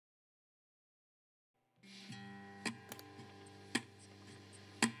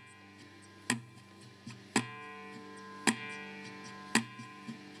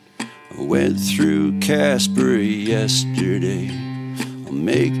Went through Casper yesterday. I'll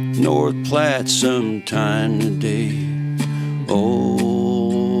make North Platte sometime today.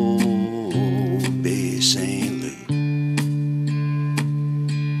 Oh, Bay St. Louis.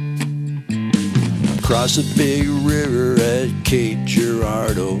 Across the big river at Cape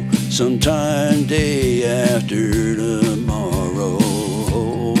Girardeau sometime day after tomorrow.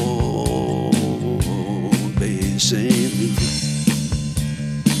 Oh, Bay St. Louis.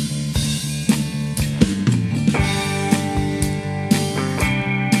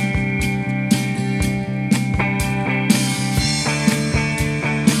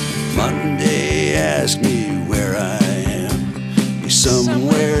 Monday asked me where I am. He's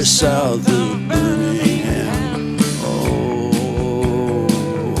somewhere south of Birmingham. Oh,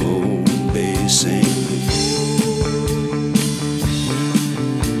 Bay St. Louis.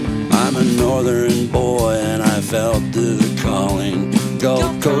 I'm a northern boy and I felt the calling.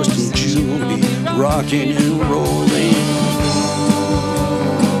 Gulf Coast in June will be rocking and rolling.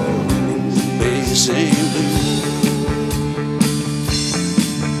 Bay St. Louis.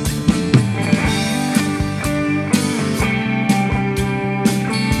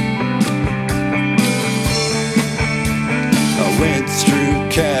 Went through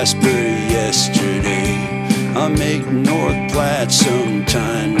Casper yesterday. I'll make North Platte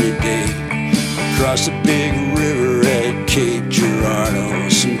sometime today. Across the big river at Cape Girardeau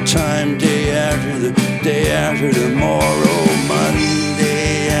sometime day after tomorrow.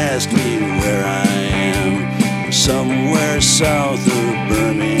 Monday asked me where I am. Somewhere south of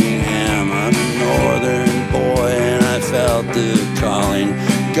Birmingham. I'm a northern boy and I felt the calling.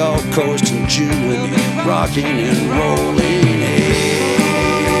 Gulf Coast in June will be rocking and rolling. Hey,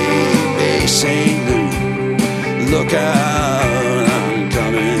 Bay St. Louis, look out, I'm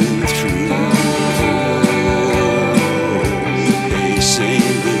coming through. Bay St.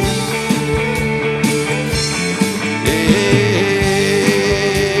 Louis. Hey,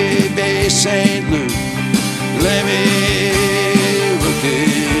 Bay St. Louis, let me look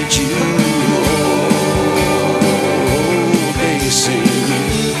at you. Oh, Bay St. Louis.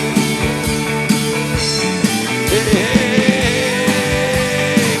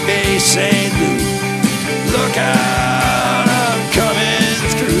 Hey, Bay St. Louis, look out, I'm coming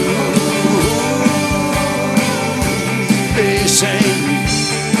through. Bay St. Louis.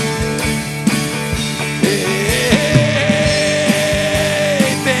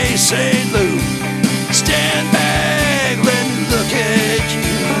 Hey, Bay St. Louis, stand back, let me look at you.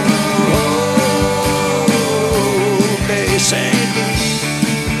 Oh, Bay St. Louis.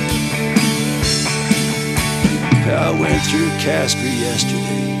 I went through Casper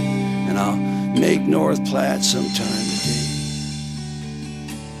yesterday, and I'll make North Platte sometime today.